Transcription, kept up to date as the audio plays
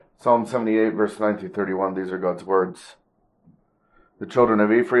Psalm 78, verse 9 through 31, these are God's words. The children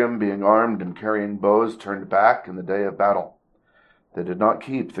of Ephraim, being armed and carrying bows, turned back in the day of battle. They did not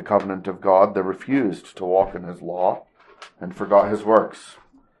keep the covenant of God. They refused to walk in his law and forgot his works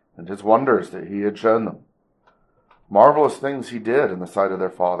and his wonders that he had shown them. Marvelous things he did in the sight of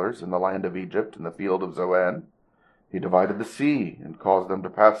their fathers, in the land of Egypt, in the field of Zoan. He divided the sea and caused them to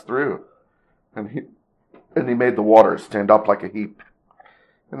pass through, and he made the waters stand up like a heap.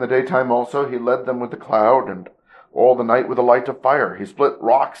 In the daytime also he led them with a cloud, and all the night with a light of fire. He split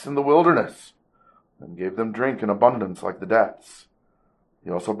rocks in the wilderness, and gave them drink in abundance like the depths. He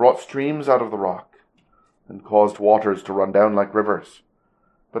also brought streams out of the rock, and caused waters to run down like rivers.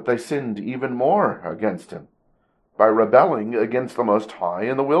 But they sinned even more against him, by rebelling against the Most High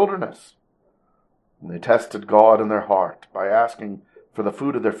in the wilderness. And they tested God in their heart, by asking for the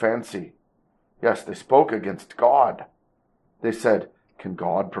food of their fancy. Yes, they spoke against God. They said, "Can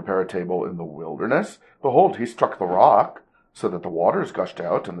God prepare a table in the wilderness? Behold, he struck the rock, so that the waters gushed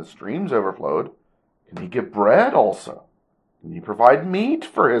out and the streams overflowed. Can he give bread also? Can he provide meat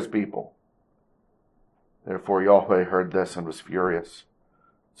for his people?" Therefore Yahweh heard this and was furious.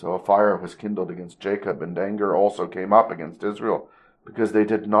 So a fire was kindled against Jacob, and anger also came up against Israel, because they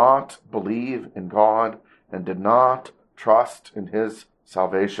did not believe in God and did not trust in his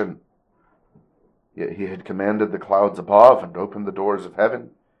salvation. Yet he had commanded the clouds above and opened the doors of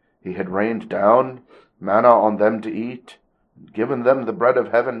heaven. He had rained down manna on them to eat, and given them the bread of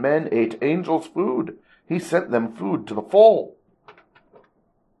heaven. Men ate angels' food. He sent them food to the full.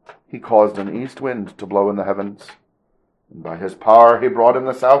 He caused an east wind to blow in the heavens, and by his power he brought in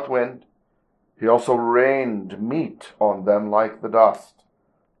the south wind. He also rained meat on them like the dust,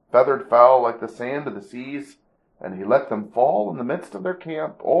 feathered fowl like the sand of the seas, and he let them fall in the midst of their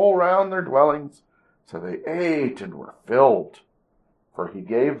camp, all round their dwellings. So they ate and were filled, for he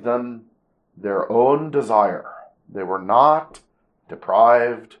gave them their own desire. They were not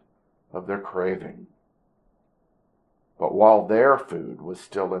deprived of their craving. But while their food was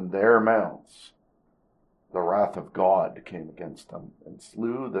still in their mouths, the wrath of God came against them, and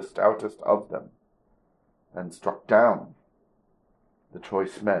slew the stoutest of them, and struck down the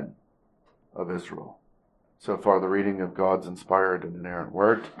choice men of Israel. So far, the reading of God's inspired and inerrant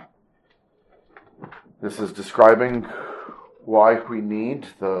word. This is describing why we need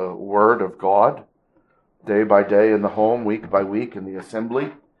the word of God day by day in the home, week by week in the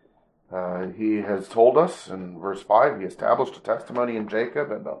assembly. He has told us in verse 5, he established a testimony in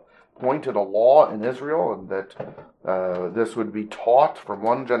Jacob and appointed a law in Israel, and that this would be taught from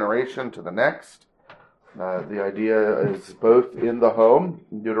one generation to the next. The idea is both in the home,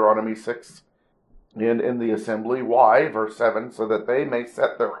 Deuteronomy 6, and in the assembly. Why? Verse 7, so that they may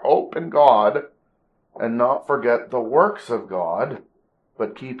set their hope in God and not forget the works of God,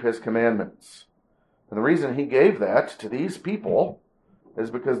 but keep his commandments. And the reason he gave that to these people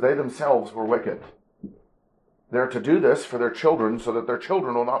is because they themselves were wicked. They're to do this for their children, so that their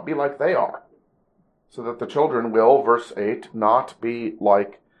children will not be like they are. So that the children will, verse 8, not be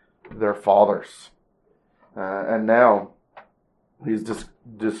like their fathers. And now he's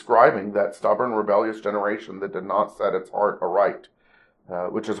describing that stubborn, rebellious generation that did not set its heart aright.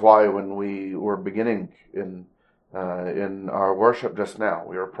 Which is why when we were beginning in our worship just now,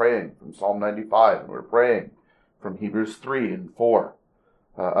 we were praying from Psalm 95, and we were praying from Hebrews 3 and 4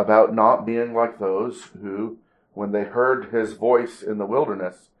 about not being like those who, when they heard his voice in the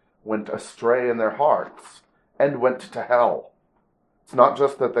wilderness, went astray in their hearts and went to hell. It's not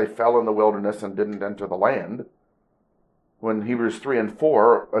just that they fell in the wilderness and didn't enter the land. When Hebrews 3 and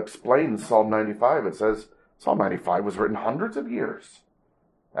 4 explains Psalm 95, it says Psalm 95 was written hundreds of years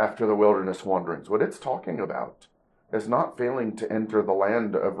after the wilderness wanderings. What it's talking about is not failing to enter the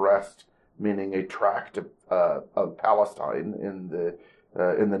land of rest, meaning a tract of Palestine in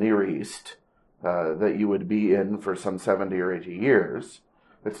the Near East that you would be in for some 70 or 80 years.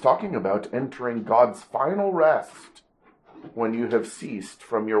 It's talking about entering God's final rest when you have ceased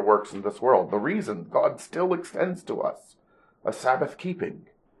from your works in this world. The reason God still extends to us a Sabbath keeping,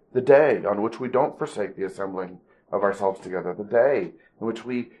 the day on which we don't forsake the assembling of ourselves together, the day in which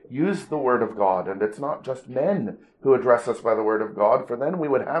we use the word of God. And it's not just men who address us by the word of God, for then we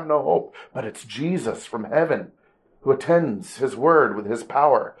would have no hope, but it's Jesus from heaven who attends his word with his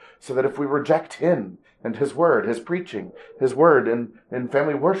power, so that if we reject him and his word, his preaching, his word in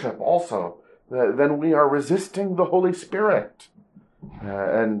family worship also, then we are resisting the Holy Spirit.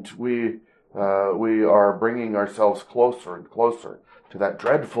 And we are bringing ourselves closer and closer to that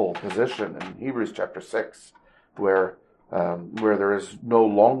dreadful position in Hebrews chapter 6, where there is no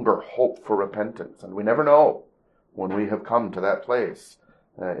longer hope for repentance. And we never know when we have come to that place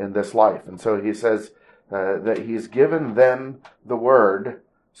in this life. And so he says that he's given them the word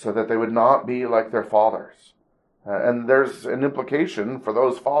so that they would not be like their fathers. And there's an implication for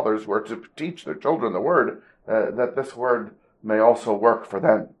those fathers who are to teach their children the word, that this word may also work for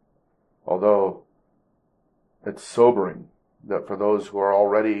them. Although it's sobering that for those who are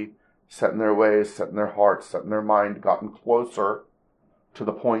already set in their ways, set in their hearts, set in their mind, gotten closer to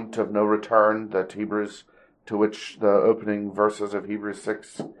the point of no return to which the opening verses of Hebrews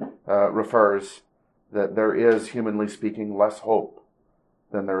 6 refers, that there is, humanly speaking, less hope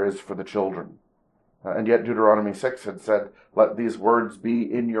than there is for the children. And yet Deuteronomy 6 had said, let these words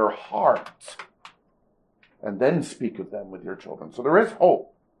be in your heart, and then speak of them with your children. So there is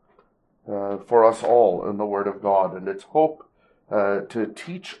hope for us all in the Word of God, and it's hope to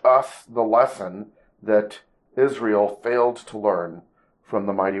teach us the lesson that Israel failed to learn from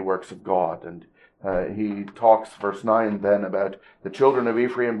the mighty works of God. And he talks, verse 9, then about the children of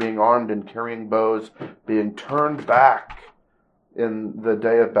Ephraim being armed and carrying bows, being turned back in the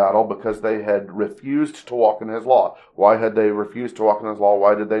day of battle because they had refused to walk in his law. Why had they refused to walk in his law?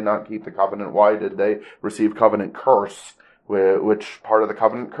 Why did they not keep the covenant? Why did they receive covenant curse? Which part of the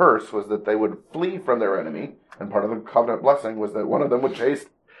covenant curse was that they would flee from their enemy, and part of the covenant blessing was that one of them would chase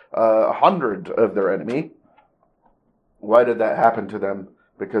 100 of their enemy. Why did that happen to them?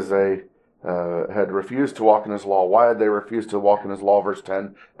 Because they had refused to walk in his law. Why had they refused to walk in his law? Verse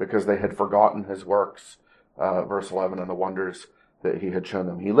 10, because they had forgotten his works. Verse 11, and the wonders that he had shown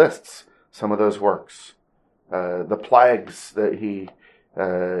them. He lists some of those works. The plagues that he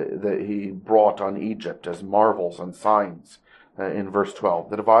brought on Egypt as marvels and signs in verse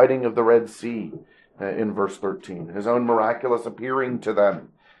 12. The dividing of the Red Sea in verse 13. His own miraculous appearing to them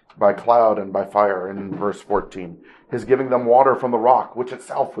by cloud and by fire in verse 14. His giving them water from the rock, which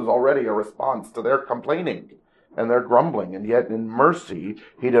itself was already a response to their complaining and their grumbling. And yet in mercy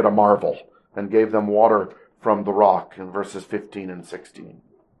he did a marvel and gave them water from the rock in verses 15 and 16.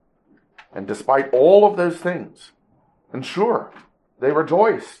 And despite all of those things, and sure, they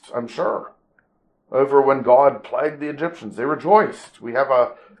rejoiced, I'm sure, over when God plagued the Egyptians. They rejoiced. We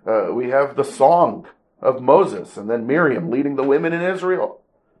have the song of Moses, and then Miriam leading the women in Israel,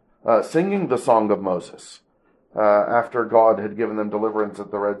 singing the song of Moses after God had given them deliverance at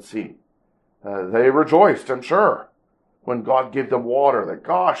the Red Sea. They rejoiced, I'm sure, when God gave them water that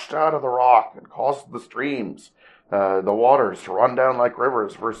gushed out of the rock and caused the streams, the waters to run down like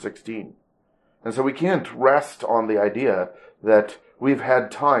rivers, verse 16. And so we can't rest on the idea that we've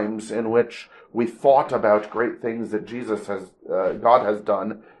had times in which we thought about great things that God has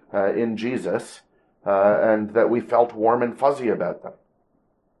done in Jesus, and that we felt warm and fuzzy about them.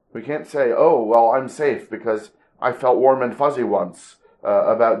 We can't say, oh, well, I'm safe because I felt warm and fuzzy once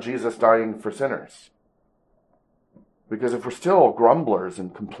about Jesus dying for sinners. Because if we're still grumblers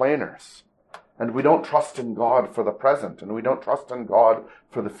and complainers, and we don't trust in God for the present, and we don't trust in God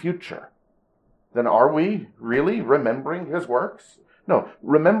for the future, then are we really remembering his works? No,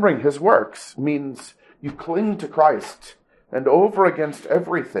 remembering his works means you cling to Christ, and over against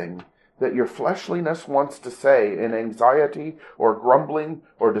everything that your fleshliness wants to say in anxiety or grumbling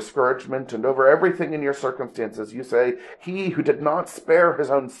or discouragement, and over everything in your circumstances, you say, he who did not spare his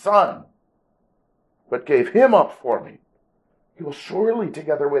own son, but gave him up for me, he will surely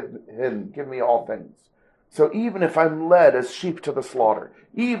together with him give me all things. So even if I'm led as sheep to the slaughter,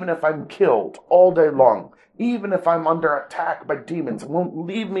 even if I'm killed all day long, even if I'm under attack by demons and won't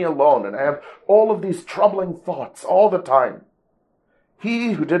leave me alone, and I have all of these troubling thoughts all the time,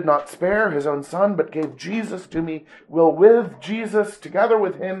 he who did not spare his own son, but gave Jesus to me, will with Jesus, together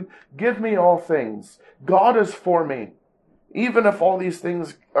with him, give me all things. God is for me. Even if all these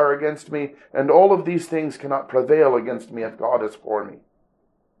things are against me, and all of these things cannot prevail against me if God is for me.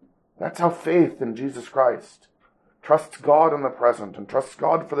 That's how faith in Jesus Christ trusts God in the present and trusts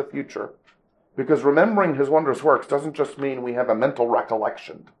God for the future. Because remembering his wondrous works doesn't just mean we have a mental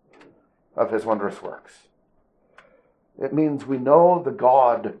recollection of his wondrous works. It means we know the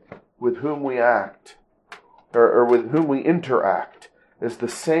God with whom we act, or with whom we interact, is the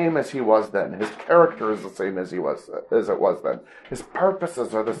same as he was then. His character is the same as it was then. His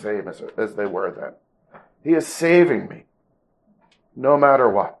purposes are the same as they were then. He is saving me, no matter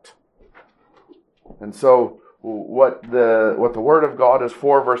what. And so, what the Word of God is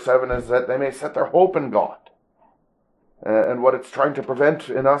for, verse 7, is that they may set their hope in God. And what it's trying to prevent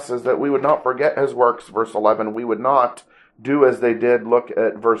in us is that we would not forget his works, verse 11. We would not do as they did. Look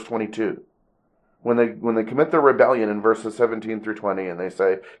at verse 22. When they commit their rebellion in verses 17 through 20, and they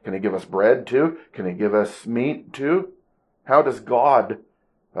say, can he give us bread too? Can he give us meat too? How does God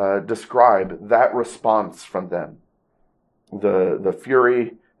describe that response from them? the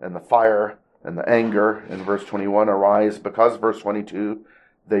fury and the fire and the anger in verse 21 arise because, verse 22,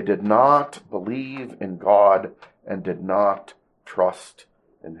 they did not believe in God and did not trust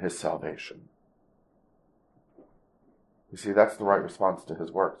in his salvation. You see, that's the right response to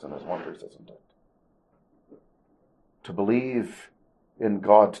his works and his wonders, isn't it? To believe in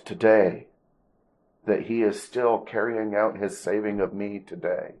God today, that he is still carrying out his saving of me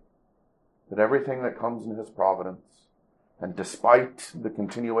today, that everything that comes in his providence, and despite the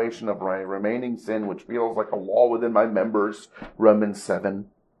continuation of my remaining sin, which feels like a law within my members, Romans 7,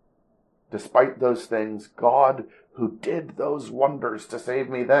 despite those things, God, who did those wonders to save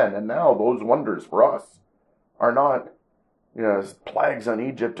me then, and now those wonders for us are not, as plagues on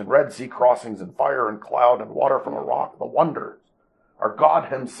Egypt and Red Sea crossings and fire and cloud and water from a rock. The wonders are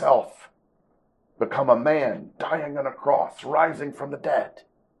God himself become a man, dying on a cross, rising from the dead.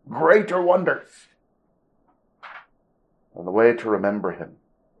 Greater wonders. And the way to remember him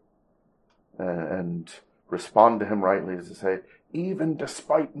and respond to him rightly is to say, even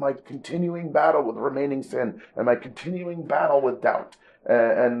despite my continuing battle with remaining sin and my continuing battle with doubt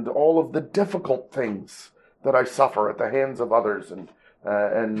and all of the difficult things that I suffer at the hands of others and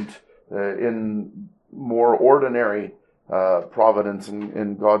in more ordinary providence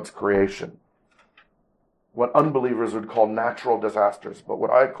in God's creation, what unbelievers would call natural disasters, but what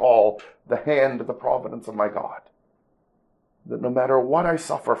I call the hand, the providence of my God. That no matter what I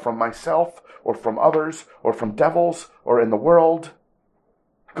suffer from myself or from others or from devils or in the world,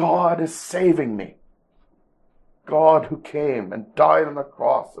 God is saving me. God who came and died on the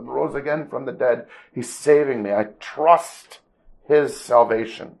cross and rose again from the dead, he's saving me. I trust his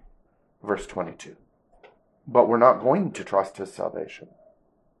salvation. Verse 22. But we're not going to trust his salvation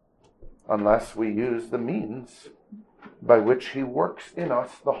unless we use the means by which he works in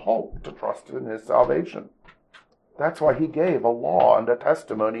us the hope to trust in his salvation. That's why he gave a law and a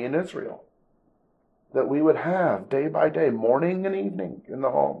testimony in Israel, that we would have day by day, morning and evening in the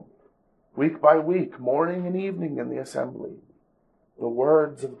home, week by week, morning and evening in the assembly, the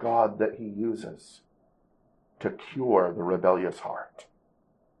words of God that he uses to cure the rebellious heart,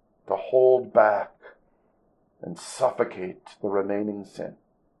 to hold back and suffocate the remaining sin.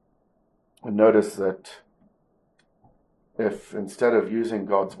 And notice that if instead of using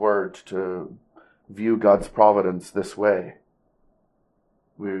God's word to view God's providence this way,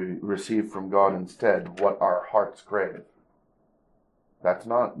 we receive from God instead what our hearts crave, that's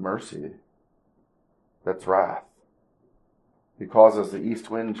not mercy, that's wrath. He causes the east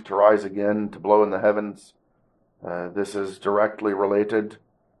wind to rise again, to blow in the heavens. This is directly related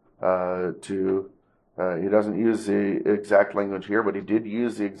to, he doesn't use the exact language here, but he did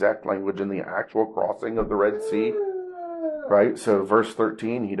use the exact language in the actual crossing of the Red Sea. Right? So verse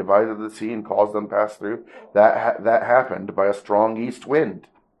 13, he divided the sea and caused them to pass through. That happened by a strong east wind.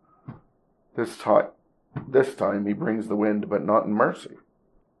 This time he brings the wind, but not in mercy.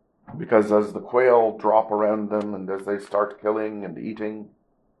 Because as the quail drop around them and as they start killing and eating,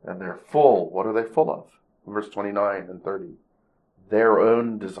 and they're full, what are they full of? Verse 29 and 30. Their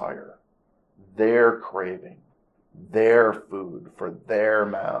own desire, their craving, their food for their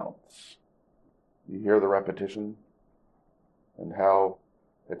mouths. You hear the repetition? And how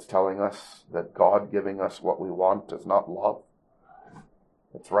it's telling us that God giving us what we want is not love.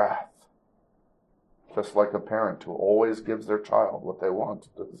 It's wrath. Just like a parent who always gives their child what they want,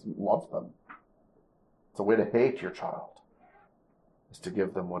 doesn't love them. It's a way to hate your child, is to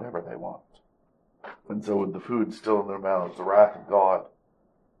give them whatever they want. And so with the food still in their mouths, the wrath of God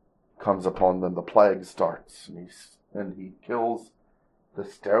comes upon them. The plague starts, and he kills the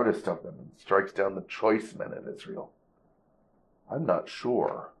stoutest of them and strikes down the choice men of Israel. I'm not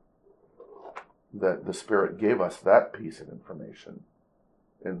sure that the Spirit gave us that piece of information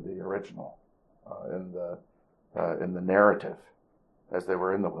in the original, in the narrative, as they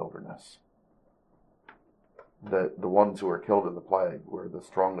were in the wilderness. That the ones who were killed in the plague were the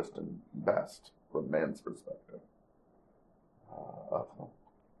strongest and best from man's perspective of them.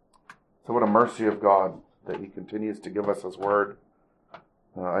 So what a mercy of God that he continues to give us his word.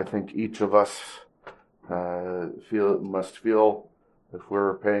 I think each of us must feel, if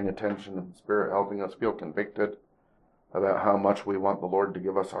we're paying attention and the Spirit helping us, feel convicted about how much we want the Lord to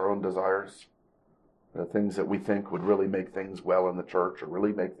give us our own desires, the things that we think would really make things well in the church or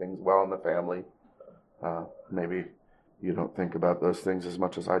really make things well in the family. Maybe you don't think about those things as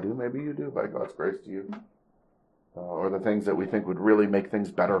much as I do. Maybe you do, by God's grace to you. Or the things that we think would really make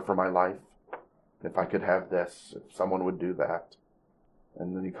things better for my life. If I could have this, if someone would do that.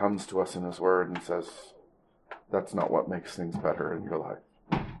 And then he comes to us in his word and says, that's not what makes things better in your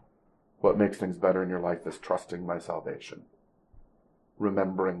life. What makes things better in your life is trusting my salvation.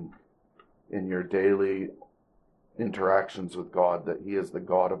 remembering in your daily interactions with God that he is the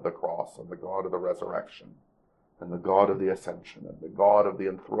God of the cross and the God of the resurrection and the God of the ascension and the God of the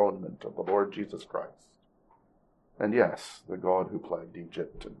enthronement of the Lord Jesus Christ. And yes, the God who plagued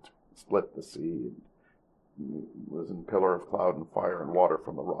Egypt and split the sea and was in pillar of cloud and fire and water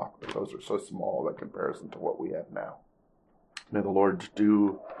from the rock. But those are so small in comparison to what we have now. May the Lord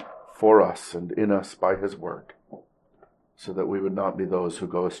do for us and in us by his word, so that we would not be those who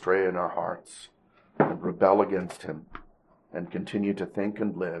go astray in our hearts and rebel against him and continue to think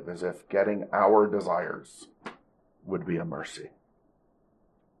and live as if getting our desires would be a mercy.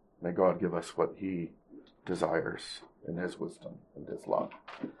 May God give us what he desires in his wisdom and his love.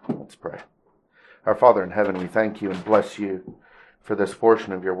 Let's pray. Our Father in heaven, we thank you and bless you for this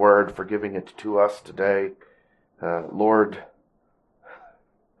portion of your word, for giving it to us today. Lord,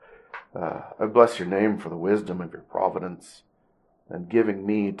 I bless your name for the wisdom of your providence and giving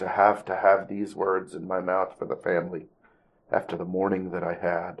me to have these words in my mouth for the family after the morning that I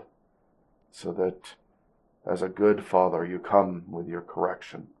had, so that as a good father you come with your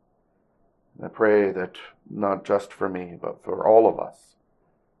correction. And I pray that not just for me, but for all of us,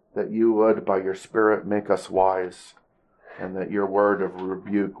 that you would by your Spirit make us wise, and that your word of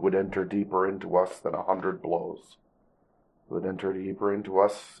rebuke would enter deeper into us than 100 blows, would enter deeper into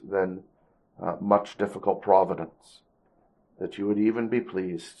us than much difficult providence, that you would even be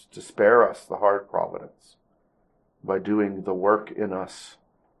pleased to spare us the hard providence by doing the work in us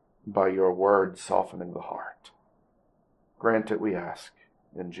by your word softening the heart. Grant it, we ask,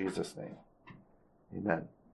 in Jesus' name. Amen.